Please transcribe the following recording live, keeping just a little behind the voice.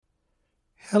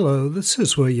Hello, this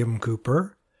is William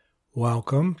Cooper.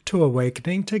 Welcome to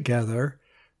Awakening Together,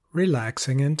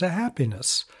 Relaxing into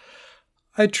Happiness.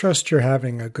 I trust you're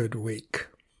having a good week.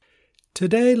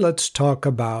 Today, let's talk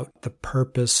about the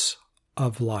purpose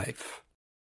of life.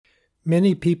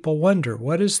 Many people wonder,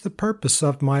 what is the purpose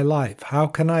of my life? How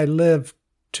can I live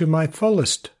to my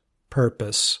fullest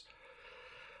purpose?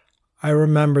 I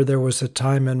remember there was a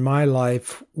time in my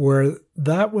life where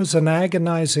that was an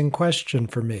agonizing question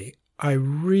for me. I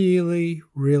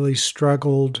really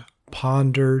struggled,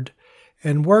 pondered,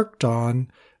 and worked on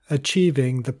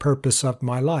achieving the purpose of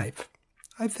my life.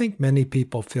 I think many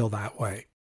people feel that way.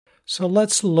 So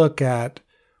let's look at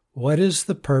what is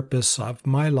the purpose of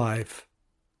my life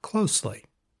closely.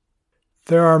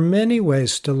 There are many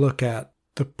ways to look at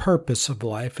the purpose of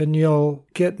life, and you'll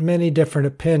get many different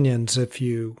opinions if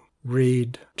you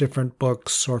read different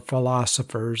books or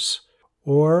philosophers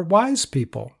or wise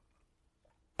people.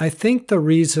 I think the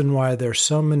reason why there's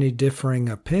so many differing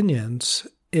opinions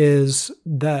is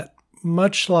that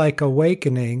much like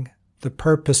awakening, the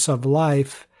purpose of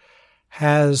life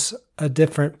has a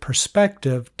different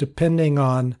perspective depending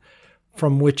on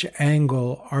from which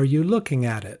angle are you looking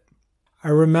at it. I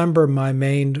remember my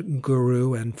main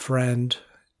guru and friend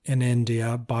in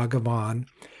India, Bhagavan,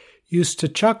 used to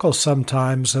chuckle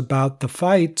sometimes about the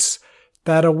fights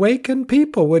that awakened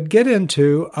people would get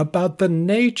into about the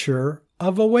nature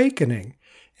of awakening.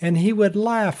 And he would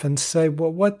laugh and say,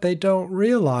 well, what they don't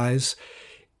realize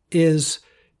is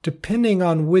depending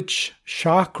on which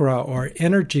chakra or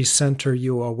energy center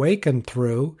you awaken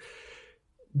through,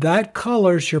 that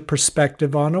colors your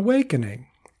perspective on awakening.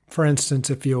 For instance,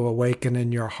 if you awaken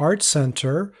in your heart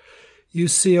center, you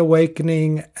see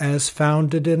awakening as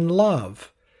founded in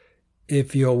love.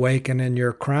 If you awaken in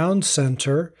your crown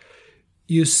center,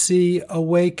 you see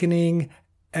awakening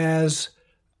as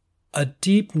a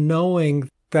deep knowing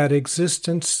that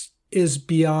existence is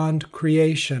beyond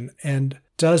creation and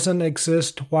doesn't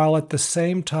exist while at the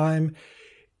same time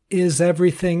is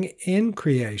everything in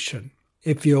creation.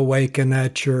 If you awaken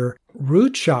at your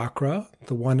root chakra,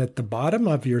 the one at the bottom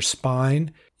of your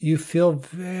spine, you feel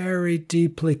very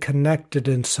deeply connected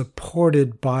and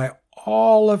supported by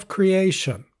all of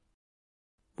creation.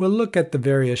 We'll look at the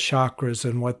various chakras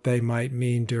and what they might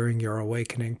mean during your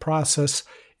awakening process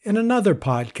in another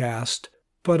podcast,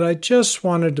 but I just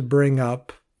wanted to bring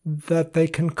up that they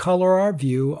can color our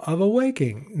view of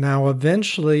awakening. Now,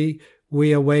 eventually,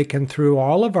 we awaken through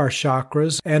all of our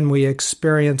chakras and we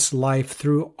experience life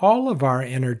through all of our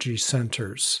energy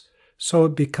centers. So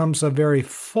it becomes a very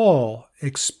full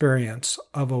experience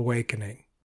of awakening,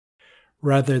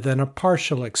 rather than a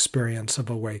partial experience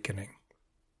of awakening.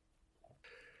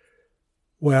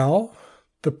 Well,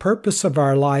 the purpose of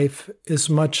our life is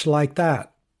much like that.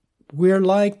 We're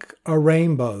like a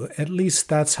rainbow, at least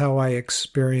that's how I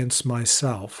experience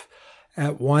myself.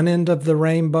 At one end of the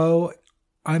rainbow,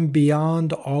 I'm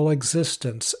beyond all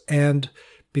existence, and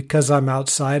because I'm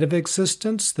outside of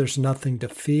existence, there's nothing to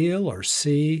feel or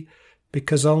see,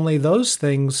 because only those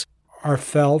things are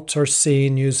felt or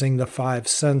seen using the five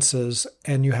senses,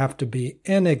 and you have to be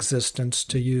in existence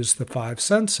to use the five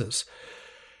senses.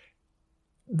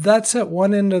 That's at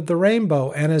one end of the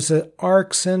rainbow, and as it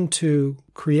arcs into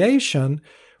creation,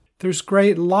 there's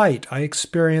great light. I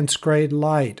experience great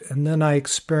light, and then I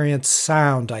experience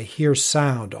sound. I hear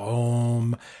sound,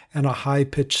 om, and a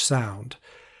high-pitched sound.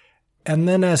 And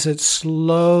then as it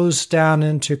slows down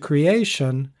into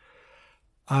creation,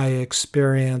 I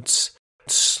experience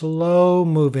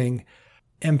slow-moving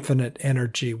infinite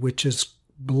energy, which is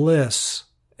bliss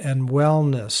and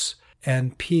wellness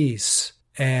and peace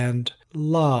and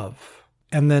love,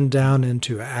 and then down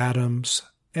into atoms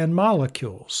and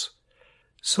molecules.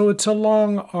 So it's a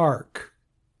long arc,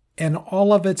 and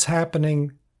all of it's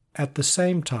happening at the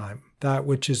same time, that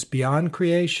which is beyond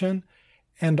creation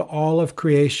and all of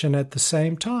creation at the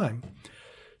same time,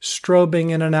 strobing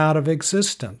in and out of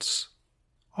existence,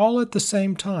 all at the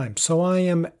same time. So I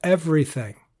am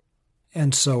everything,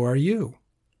 and so are you.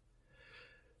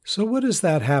 So what does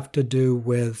that have to do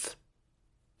with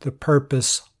the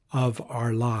purpose of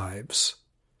our lives?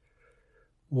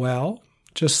 Well,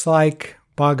 just like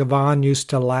Bhagavan used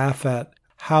to laugh at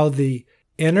how the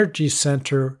energy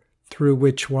center through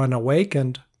which one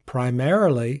awakened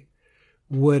primarily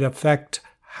would affect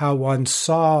how one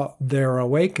saw their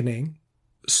awakening,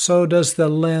 so does the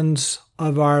lens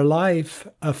of our life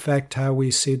affect how we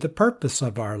see the purpose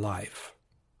of our life.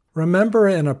 Remember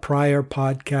in a prior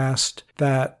podcast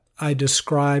that I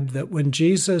described that when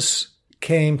Jesus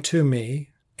came to me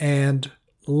and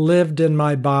lived in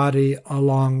my body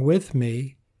along with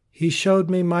me, he showed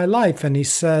me my life and he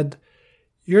said,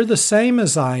 You're the same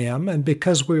as I am, and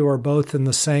because we were both in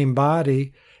the same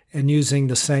body and using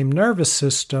the same nervous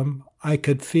system, I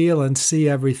could feel and see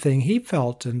everything he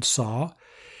felt and saw.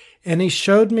 And he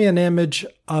showed me an image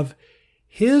of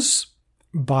his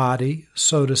body,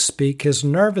 so to speak, his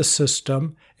nervous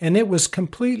system, and it was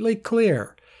completely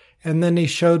clear. And then he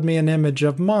showed me an image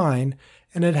of mine,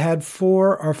 and it had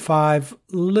 4 or 5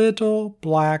 little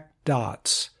black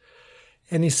dots.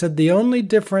 And he said, the only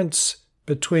difference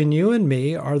between you and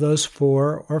me are those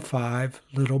 4 or 5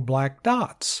 little black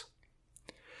dots.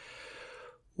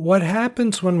 What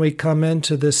happens when we come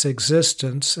into this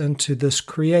existence, into this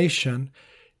creation,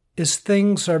 is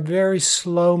things are very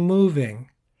slow moving.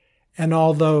 And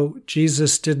although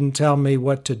Jesus didn't tell me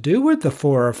what to do with the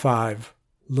 4 or 5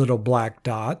 little black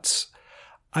dots,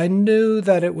 I knew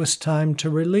that it was time to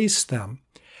release them.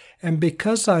 And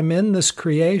because I'm in this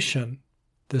creation,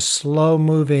 this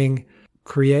slow-moving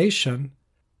creation,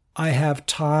 I have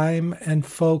time and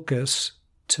focus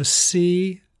to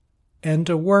see and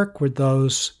to work with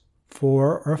those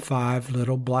 4 or 5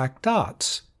 little black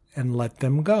dots and let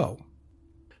them go.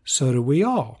 So do we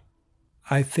all.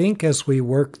 I think as we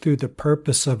work through the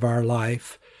purpose of our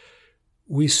life,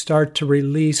 we start to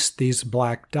release these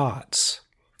black dots.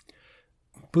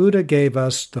 Buddha gave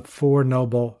us the 4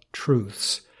 Noble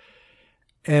Truths,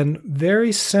 and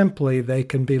very simply they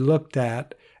can be looked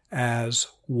at as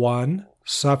 1,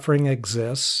 suffering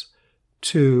exists,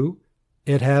 2,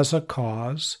 it has a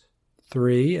cause,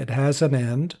 3, it has an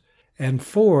end, and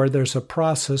 4, there's a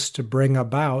process to bring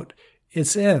about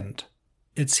its end,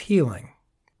 its healing.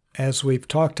 As we've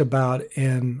talked about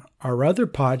in our other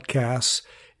podcasts,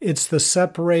 it's the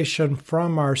separation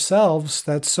from ourselves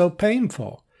that's so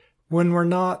painful. When we're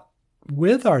not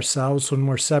with ourselves, when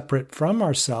we're separate from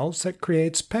ourselves, it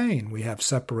creates pain. We have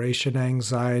separation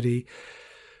anxiety.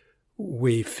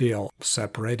 We feel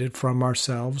separated from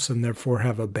ourselves and therefore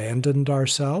have abandoned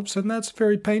ourselves, and that's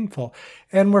very painful.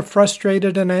 And we're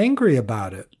frustrated and angry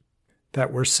about it,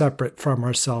 that we're separate from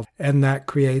ourselves, and that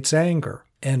creates anger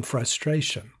and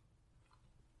frustration.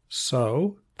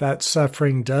 So that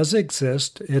suffering does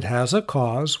exist. It has a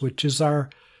cause, which is our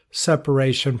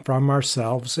separation from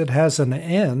ourselves. It has an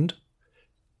end.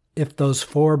 If those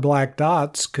 4 black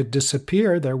dots could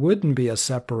disappear, there wouldn't be a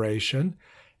separation.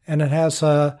 And it has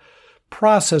a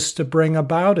process to bring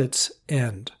about its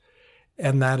end,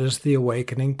 and that is the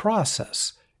awakening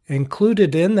process.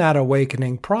 Included in that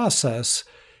awakening process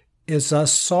is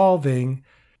us solving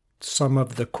some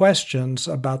of the questions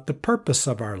about the purpose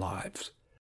of our lives.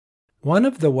 One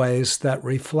of the ways that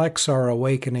reflects our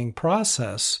awakening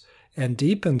process and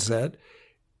deepens it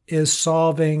is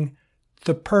solving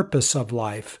the purpose of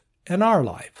life and our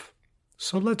life.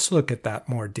 So let's look at that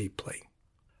more deeply.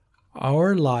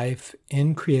 Our life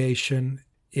in creation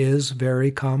is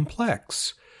very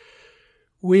complex.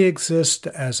 We exist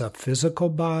as a physical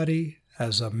body,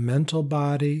 as a mental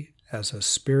body, as a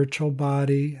spiritual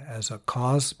body, as a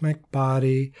cosmic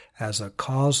body, as a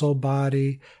causal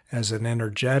body, as an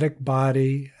energetic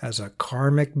body, as a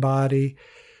karmic body.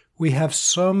 We have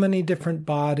so many different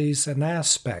bodies and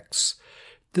aspects.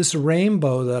 This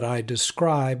rainbow that I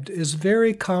described is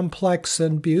very complex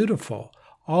and beautiful.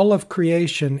 All of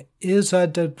creation is a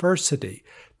diversity.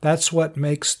 That's what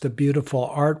makes the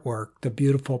beautiful artwork, the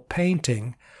beautiful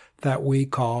painting that we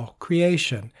call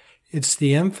creation. It's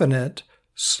the infinite,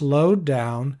 slowed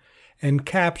down, and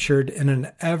captured in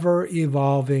an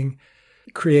ever-evolving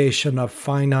creation of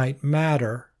finite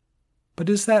matter. But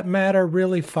is that matter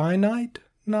really finite?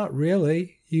 Not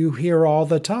really. You hear all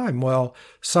the time, well,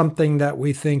 something that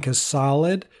we think is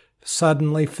solid,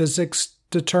 suddenly physics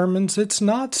determines it's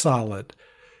not solid.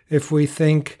 If we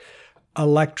think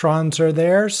electrons are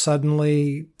there,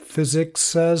 suddenly physics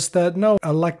says that no,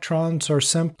 electrons are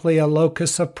simply a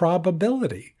locus of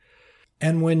probability.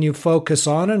 And when you focus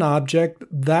on an object,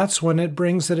 that's when it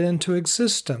brings it into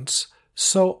existence.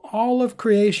 So all of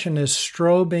creation is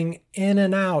strobing in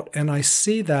and out, and I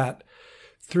see that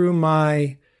through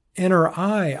my inner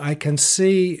eye. I can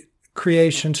see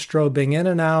creation strobing in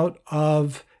and out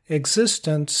of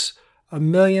existence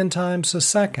 1,000,000 times a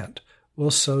second.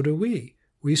 Well, so do we.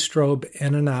 We strobe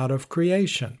in and out of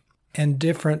creation. And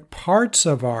different parts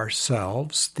of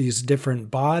ourselves, these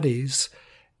different bodies,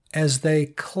 as they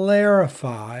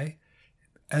clarify,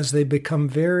 as they become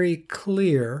very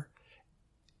clear,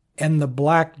 and the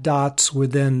black dots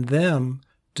within them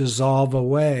dissolve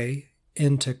away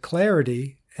into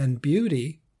clarity and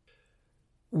beauty,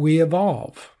 we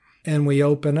evolve and we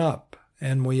open up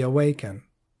and we awaken.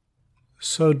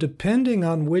 So depending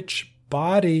on which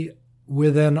body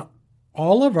within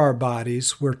all of our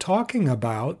bodies we're talking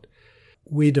about,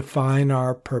 we define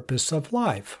our purpose of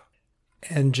life.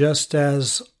 And just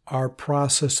as our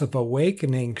process of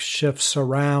awakening shifts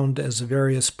around as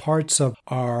various parts of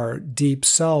our deep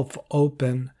self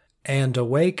open and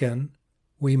awaken,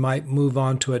 we might move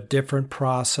on to a different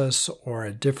process or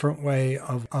a different way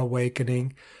of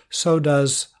awakening. So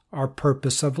does our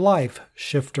purpose of life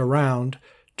shift around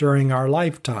during our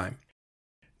lifetime.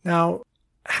 Now,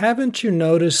 haven't you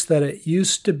noticed that it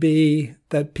used to be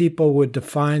that people would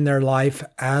define their life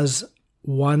as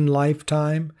one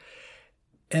lifetime?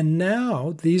 And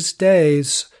now, these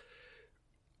days,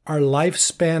 our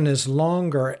lifespan is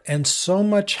longer and so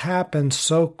much happens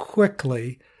so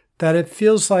quickly that it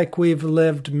feels like we've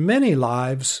lived many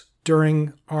lives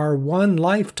during our one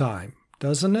lifetime,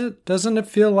 doesn't it? Doesn't it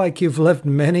feel like you've lived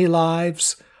many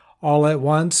lives all at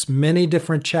once, many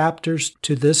different chapters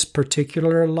to this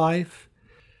particular life?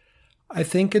 I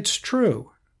think it's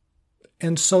true.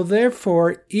 And so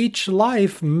therefore, each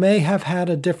life may have had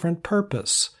a different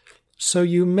purpose. So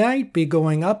you might be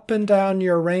going up and down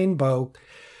your rainbow,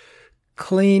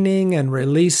 cleaning and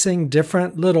releasing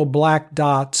different little black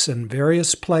dots in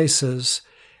various places,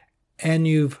 and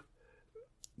you've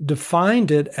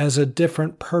defined it as a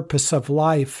different purpose of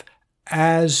life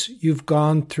as you've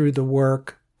gone through the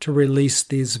work to release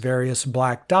these various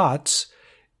black dots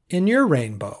in your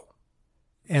rainbow.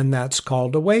 And that's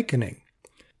called awakening.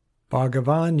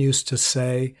 Bhagavan used to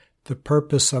say, the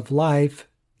purpose of life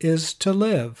is to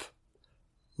live.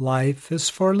 Life is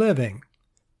for living.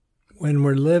 When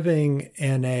we're living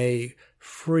in a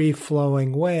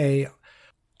free-flowing way,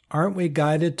 aren't we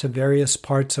guided to various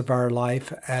parts of our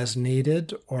life as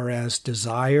needed or as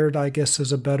desired, I guess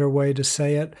is a better way to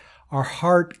say it? Our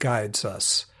heart guides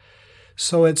us.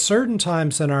 So at certain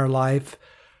times in our life,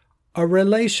 a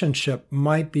relationship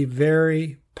might be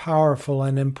very powerful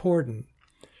and important.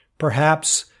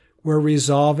 Perhaps we're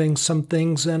resolving some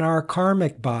things in our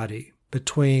karmic body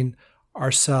between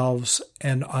ourselves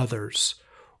and others.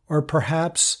 Or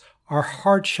perhaps our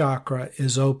heart chakra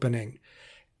is opening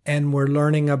and we're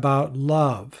learning about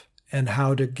love and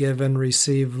how to give and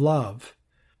receive love.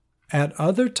 At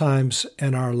other times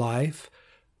in our life,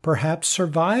 perhaps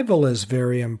survival is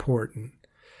very important.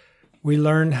 We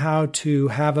learn how to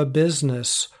have a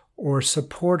business or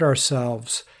support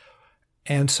ourselves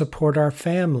and support our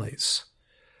families.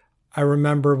 I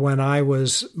remember when I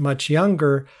was much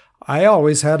younger, I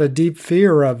always had a deep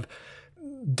fear of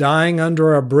dying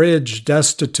under a bridge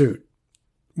destitute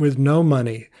with no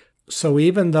money. So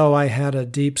even though I had a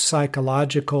deep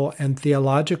psychological and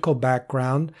theological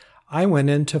background, I went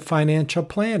into financial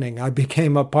planning. I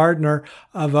became a partner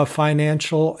of a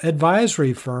financial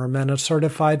advisory firm and a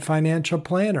certified financial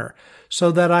planner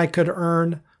so that I could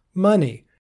earn money.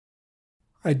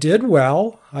 I did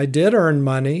well. I did earn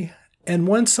money. And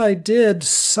once I did,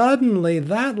 suddenly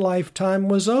that lifetime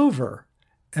was over.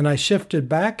 And I shifted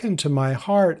back into my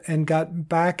heart and got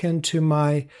back into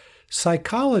my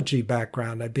psychology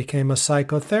background. I became a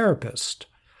psychotherapist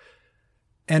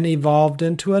and evolved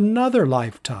into another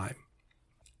lifetime.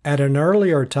 At an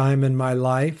earlier time in my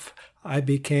life, I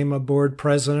became a board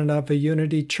president of a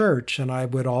Unity church, and I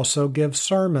would also give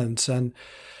sermons. And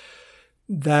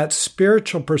that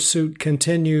spiritual pursuit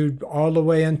continued all the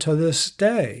way into this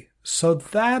day. So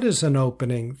that is an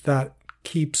opening that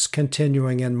keeps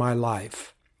continuing in my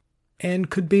life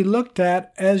and could be looked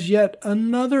at as yet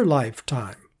another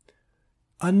lifetime,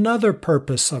 another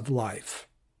purpose of life.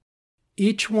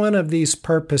 Each one of these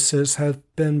purposes has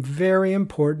been very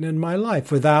important in my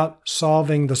life. Without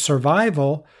solving the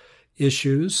survival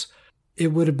issues, it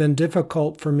would have been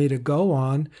difficult for me to go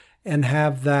on and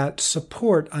have that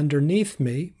support underneath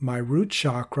me, my root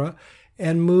chakra,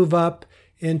 and move up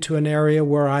into an area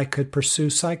where I could pursue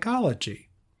psychology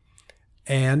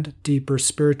and deeper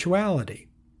spirituality.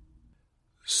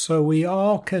 So we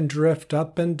all can drift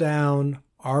up and down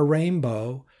our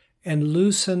rainbow and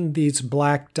loosen these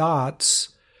black dots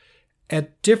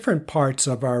at different parts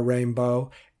of our rainbow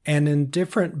and in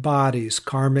different bodies,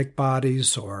 karmic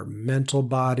bodies or mental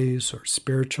bodies or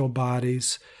spiritual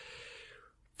bodies.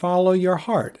 Follow your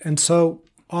heart. And so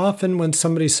often when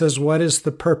somebody says, what is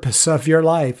the purpose of your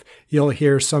life? You'll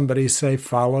hear somebody say,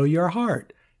 follow your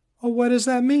heart. Well, what does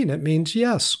that mean? It means,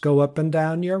 yes, go up and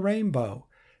down your rainbow.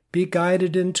 Be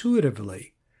guided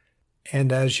intuitively.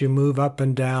 And as you move up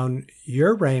and down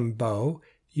your rainbow,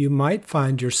 you might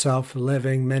find yourself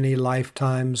living many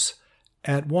lifetimes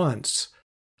at once,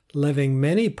 living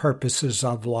many purposes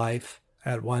of life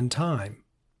at one time.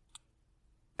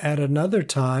 At another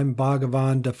time,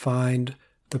 Bhagavan defined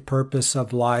the purpose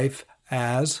of life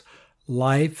as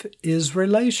life is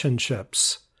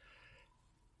relationships.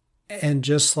 And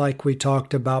just like we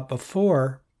talked about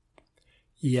before,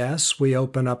 yes, we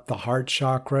open up the heart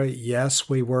chakra. Yes,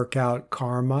 we work out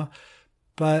karma.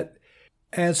 But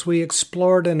as we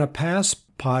explored in a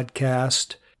past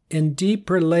podcast, in deep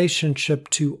relationship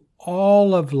to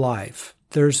all of life,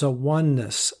 there's a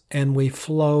oneness, and we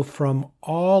flow from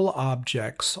all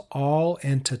objects, all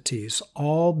entities,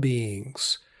 all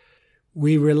beings.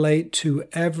 We relate to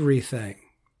everything.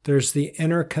 There's the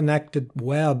interconnected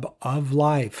web of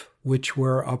life, which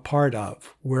we're a part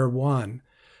of. We're one.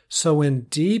 So in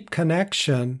deep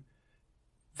connection,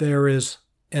 there is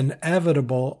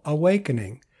inevitable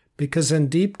awakening. Because in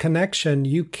deep connection,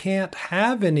 you can't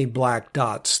have any black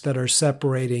dots that are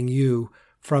separating you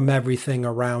from everything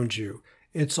around you.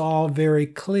 It's all very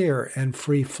clear and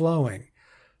free-flowing.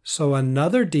 So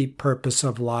another deep purpose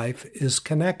of life is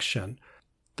connection.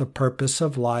 The purpose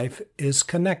of life is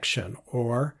connection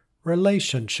or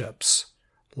relationships.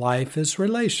 Life is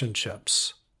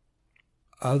relationships.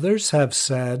 Others have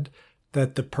said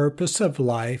that the purpose of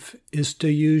life is to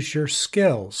use your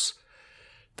skills,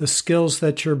 the skills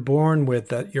that you're born with,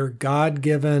 that your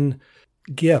God-given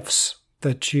gifts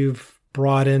that you've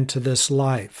brought into this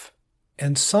life.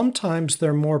 And sometimes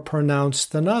they're more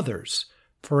pronounced than others.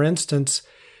 For instance,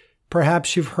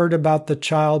 perhaps you've heard about the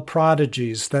child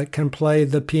prodigies that can play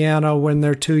the piano when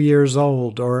they're 2 years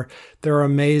old, or they're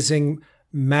amazing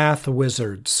math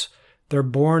wizards. They're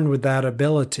born with that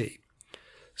ability.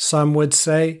 Some would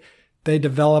say they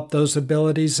develop those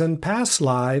abilities in past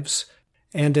lives,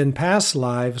 and in past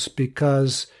lives,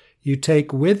 because you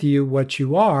take with you what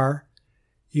you are,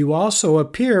 you also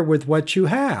appear with what you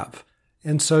have.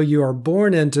 And so you are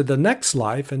born into the next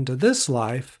life, into this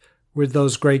life, with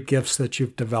those great gifts that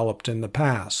you've developed in the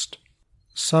past.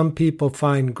 Some people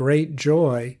find great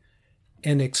joy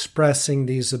in expressing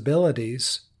these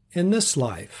abilities in this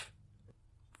life.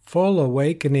 Full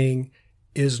awakening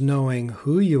is knowing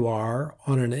who you are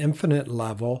on an infinite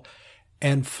level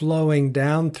and flowing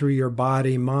down through your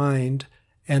body, mind,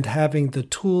 and having the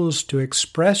tools to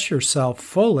express yourself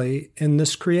fully in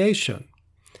this creation.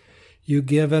 You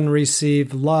give and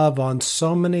receive love on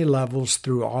so many levels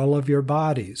through all of your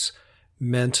bodies,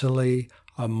 mentally,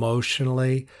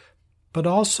 emotionally, but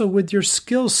also with your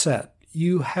skill set.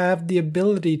 You have the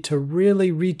ability to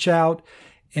really reach out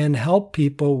and help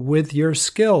people with your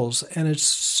skills, and it's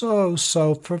so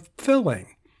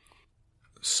fulfilling.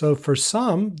 So for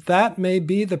some, that may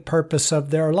be the purpose of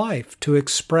their life, to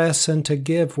express and to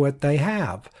give what they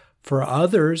have. For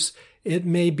others, it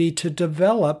may be to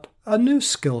develop a new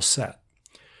skill set.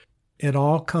 It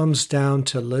all comes down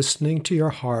to listening to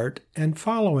your heart and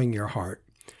following your heart.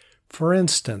 For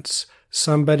instance,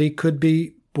 somebody could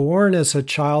be born as a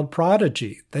child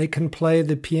prodigy. They can play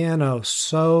the piano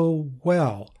so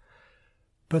well,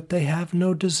 but they have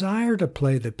no desire to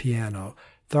play the piano.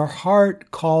 Their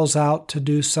heart calls out to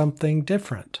do something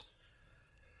different.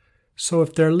 So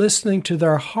if they're listening to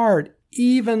their heart,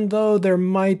 even though there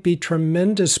might be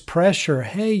tremendous pressure,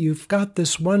 hey, you've got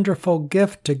this wonderful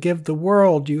gift to give the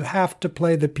world, you have to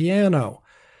play the piano,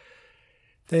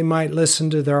 they might listen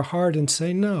to their heart and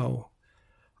say, no,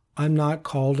 I'm not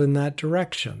called in that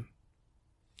direction.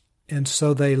 And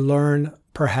so they learn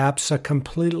perhaps a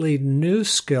completely new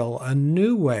skill, a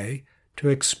new way to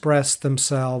express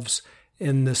themselves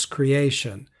in this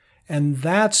creation. And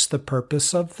that's the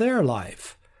purpose of their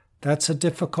life. That's a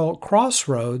difficult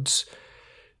crossroads,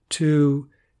 to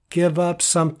give up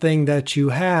something that you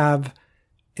have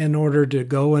in order to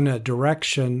go in a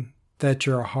direction that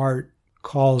your heart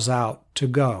calls out to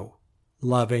go,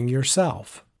 loving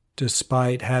yourself,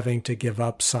 despite having to give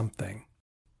up something.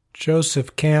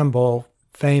 Joseph Campbell,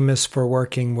 famous for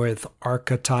working with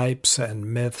archetypes and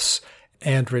myths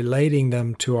and relating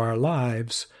them to our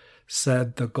lives,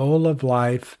 said the goal of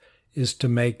life is to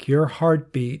make your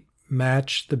heartbeat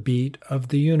match the beat of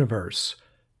the universe,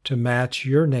 to match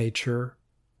your nature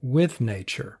with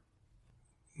nature.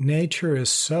 Nature is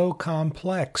so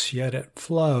complex, yet it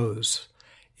flows.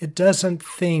 It doesn't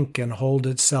think and hold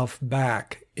itself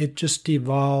back. It just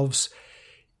evolves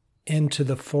into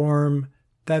the form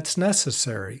that's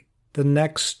necessary, the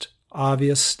next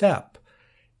obvious step.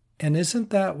 And isn't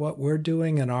that what we're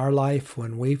doing in our life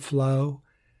when we flow?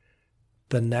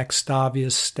 The next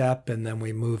obvious step, and then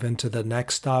we move into the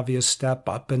next obvious step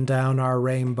up and down our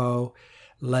rainbow,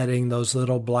 letting those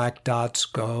little black dots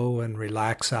go and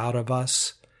relax out of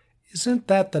us. Isn't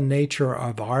that the nature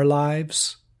of our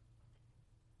lives?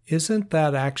 Isn't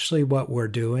that actually what we're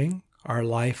doing, our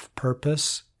life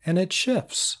purpose? And it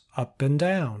shifts up and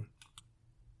down.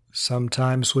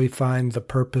 Sometimes we find the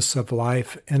purpose of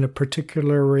life in a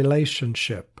particular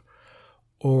relationship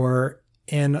or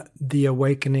in the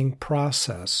awakening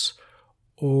process,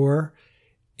 or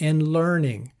in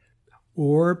learning,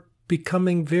 or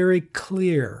becoming very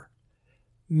clear.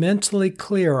 Mentally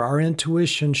clear, our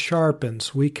intuition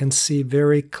sharpens. We can see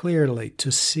very clearly.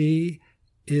 To see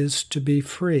is to be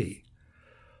free.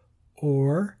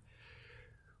 Or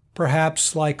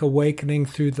perhaps like awakening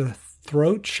through the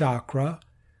throat chakra,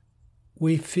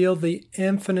 we feel the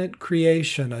infinite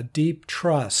creation, a deep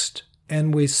trust,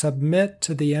 and we submit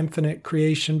to the infinite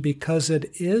creation because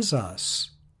it is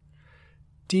us.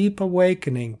 Deep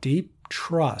awakening, deep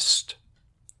trust.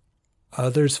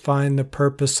 Others find the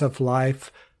purpose of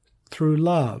life through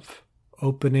love,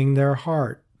 opening their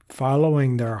heart,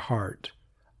 following their heart.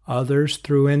 Others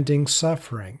through ending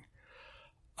suffering.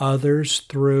 Others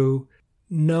through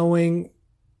knowing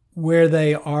where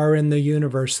they are in the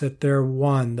universe, that they're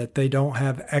one, that they don't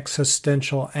have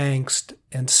existential angst.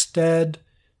 Instead,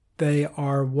 they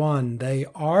are one. They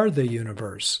are the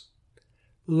universe.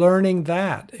 Learning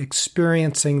that,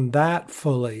 experiencing that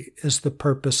fully is the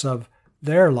purpose of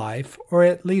their life, or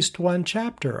at least one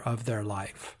chapter of their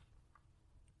life.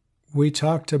 We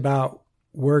talked about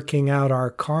working out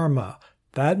our karma.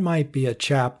 That might be a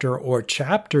chapter or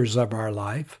chapters of our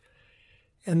life.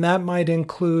 And that might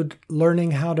include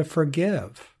learning how to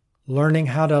forgive, learning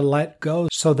how to let go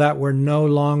so that we're no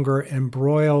longer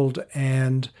embroiled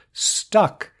and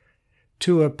stuck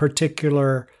to a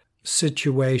particular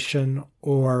situation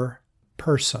or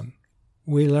person.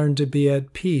 We learn to be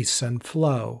at peace and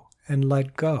flow and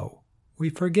let go. We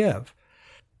forgive.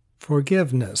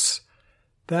 Forgiveness.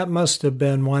 That must have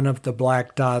been one of the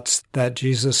black dots that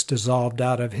Jesus dissolved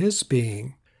out of his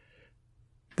being.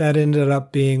 That ended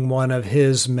up being one of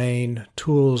his main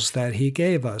tools that he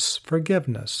gave us,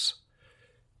 forgiveness.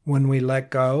 When we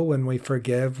let go, when we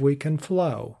forgive, we can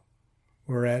flow.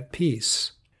 We're at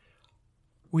peace.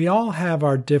 We all have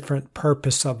our different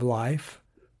purpose of life,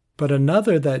 but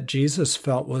another that Jesus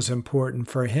felt was important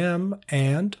for him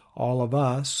and all of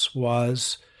us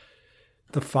was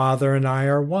the Father and I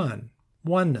are one,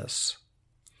 oneness.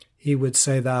 He would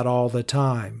say that all the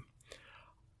time.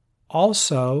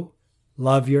 Also,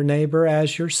 love your neighbor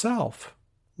as yourself.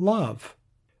 Love.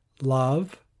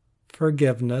 Love,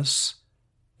 forgiveness,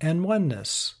 and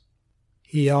oneness.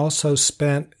 He also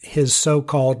spent his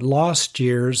so-called lost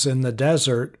years in the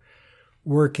desert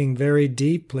working very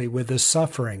deeply with his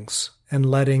sufferings and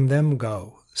letting them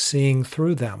go, seeing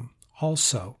through them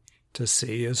also. To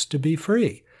see is to be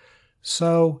free.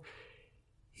 So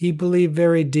he believed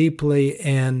very deeply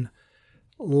in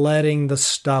letting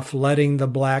the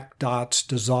black dots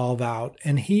dissolve out,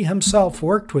 and he himself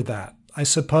worked with that. I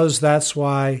suppose that's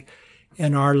why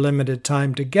in our limited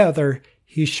time together,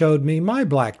 he showed me my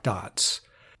black dots.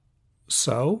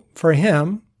 So, for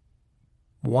him,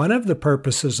 one of the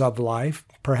purposes of life,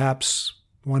 perhaps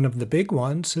one of the big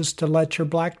ones, is to let your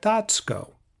black dots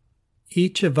go.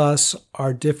 Each of us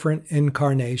are different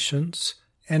incarnations,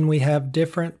 and we have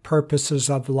different purposes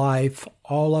of life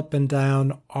all up and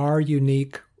down our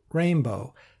unique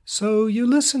rainbow. So you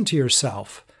listen to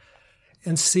yourself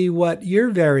and see what your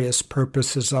various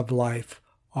purposes of life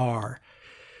are.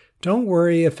 Don't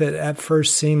worry if it at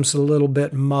first seems a little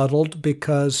bit muddled,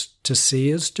 because to see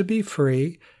is to be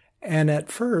free, and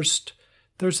at first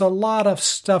there's a lot of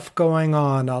stuff going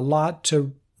on, a lot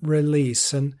to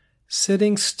release, and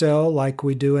sitting still like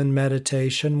we do in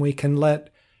meditation, we can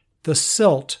let the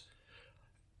silt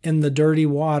in the dirty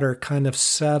water kind of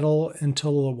settle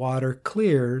until the water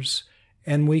clears,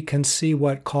 and we can see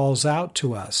what calls out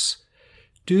to us.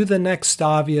 Do the next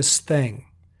obvious thing.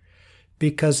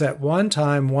 Because at one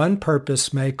time, one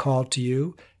purpose may call to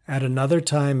you, at another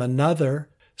time, another,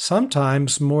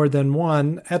 sometimes more than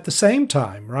one at the same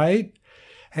time, right?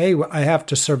 Hey, I have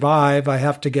to survive, I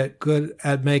have to get good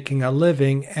at making a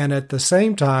living, and at the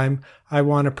same time, I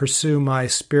want to pursue my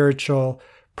spiritual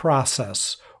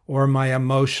process or my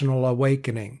emotional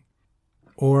awakening.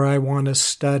 Or I want to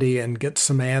study and get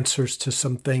some answers to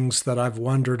some things that I've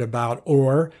wondered about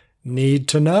or need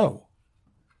to know.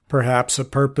 Perhaps a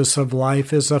purpose of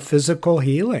life is a physical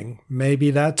healing.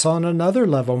 Maybe that's on another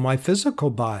level, my physical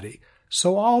body.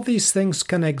 So all these things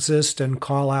can exist and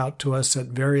call out to us at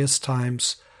various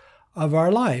times of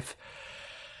our life.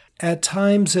 At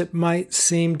times it might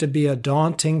seem to be a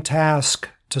daunting task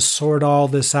to sort all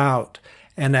this out,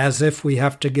 and as if we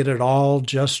have to get it all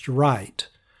just right.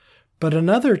 But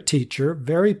another teacher,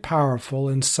 very powerful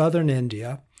in southern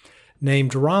India,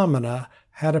 named Ramana,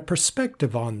 had a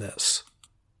perspective on this.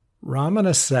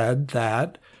 Ramana said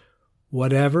that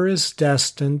whatever is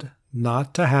destined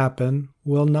not to happen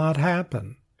will not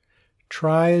happen.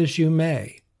 Try as you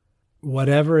may.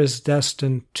 Whatever is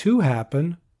destined to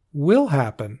happen will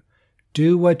happen.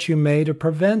 Do what you may to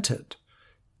prevent it.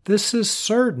 This is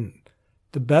certain.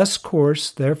 The best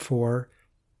course, therefore,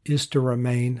 is to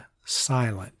remain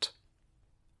silent.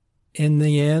 In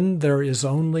the end, there is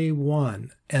only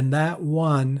one, and that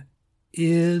one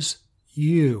is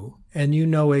you. And you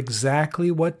know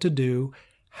exactly what to do,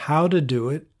 how to do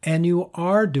it, and you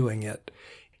are doing it,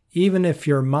 even if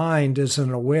your mind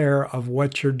isn't aware of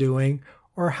what you're doing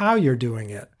or how you're doing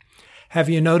it. Have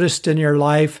you noticed in your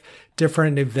life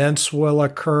different events will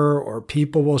occur or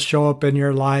people will show up in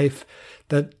your life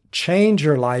that change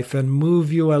your life and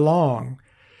move you along,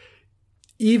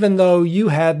 even though you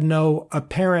had no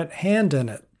apparent hand in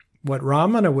it? What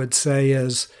Ramana would say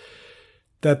is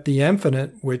that the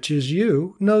infinite, which is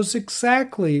you, knows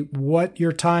exactly what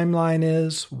your timeline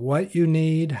is, what you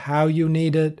need, how you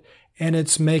need it, and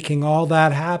it's making all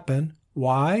that happen.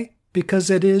 Why? Because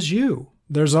it is you.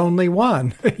 There's only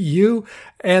one. You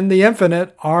and the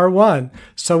infinite are one.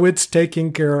 So it's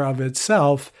taking care of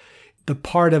itself, the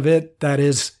part of it that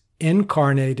is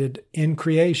incarnated in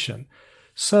creation.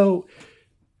 So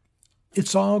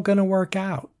it's all going to work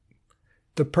out.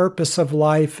 The purpose of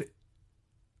life,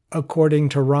 according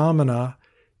to Ramana,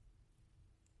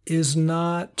 is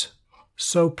not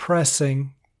so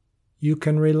pressing. You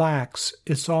can relax.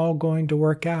 It's all going to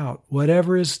work out.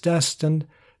 Whatever is destined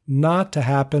not to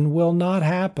happen will not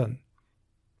happen.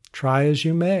 Try as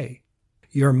you may.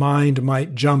 Your mind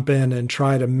might jump in and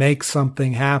try to make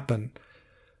something happen.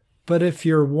 But if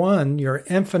you're one, your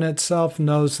infinite self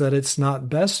knows that it's not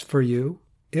best for you,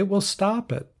 it will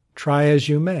stop it. Try as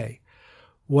you may.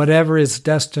 Whatever is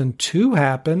destined to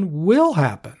happen will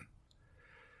happen.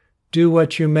 Do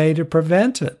what you may to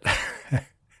prevent it.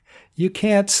 You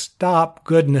can't stop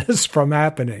goodness from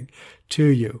happening to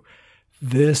you.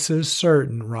 This is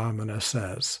certain, Ramana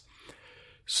says.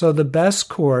 So the best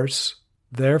course,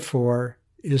 therefore,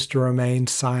 is to remain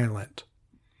silent.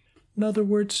 In other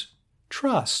words,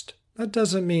 trust. That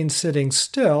doesn't mean sitting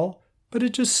still, but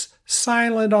it's just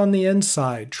silent on the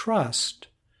inside. Trust.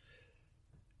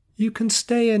 You can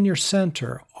stay in your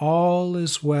center. All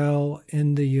is well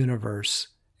in the universe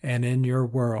and in your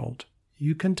world.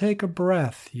 You can take a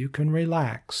breath. You can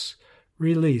relax,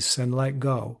 release, and let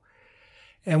go.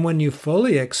 And when you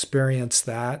fully experience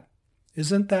that,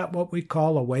 isn't that what we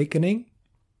call awakening?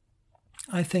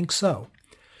 I think so.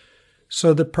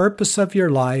 So the purpose of your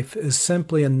life is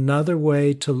simply another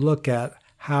way to look at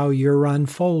how you're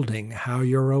unfolding, how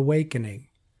you're awakening.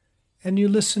 And you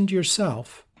listen to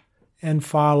yourself and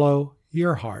follow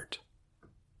your heart.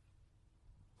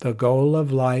 The goal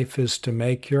of life is to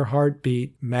make your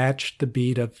heartbeat match the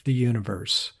beat of the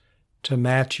universe, to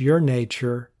match your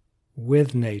nature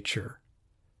with nature.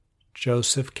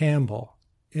 Joseph Campbell.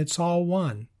 It's all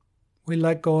one. We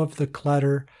let go of the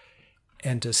clutter,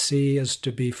 and to see is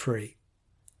to be free.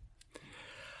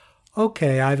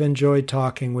 Okay, I've enjoyed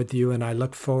talking with you, and I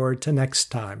look forward to next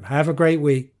time. Have a great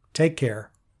week. Take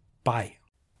care. Bye.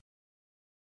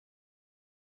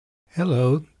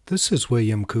 Hello, this is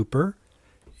William Cooper.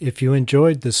 If you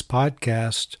enjoyed this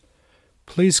podcast,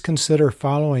 please consider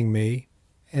following me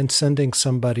and sending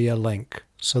somebody a link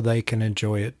so they can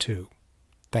enjoy it too.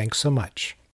 Thanks so much.